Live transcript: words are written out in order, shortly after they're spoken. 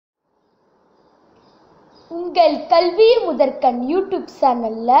உங்கள் கல்வி முதற்கண் யூடியூப்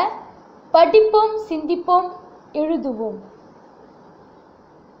சேனல்ல படிப்போம், சிந்திப்போம், எழுதுவோம்.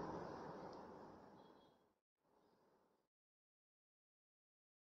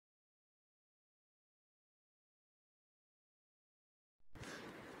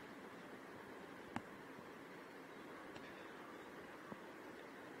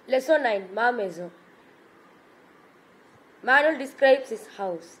 Lesson 9. Maison. Manuel describes his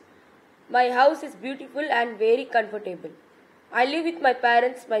house. My house is beautiful and very comfortable. I live with my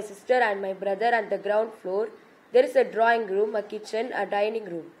parents, my sister and my brother on the ground floor. There is a drawing room, a kitchen, a dining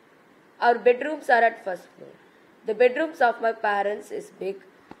room. Our bedrooms are at first floor. The bedrooms of my parents is big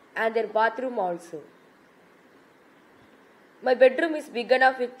and their bathroom also. My bedroom is big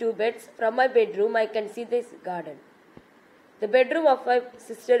enough with 2 beds. From my bedroom I can see this garden. The bedroom of my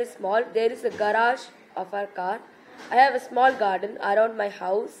sister is small. There is a garage of our car. I have a small garden around my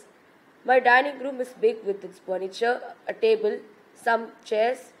house. My dining room is big with its furniture, a table, some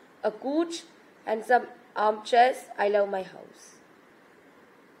chairs, a couch and some armchairs. I love my house.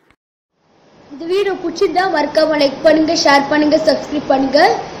 இந்த video பிடிச்சிருந்தா மறக்காம like பண்ணுங்க, share பண்ணுங்க, subscribe பண்ணுங்க.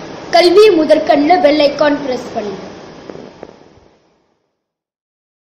 கல்வி முதற்கண்ணில் bell icon press பண்ணுங்க.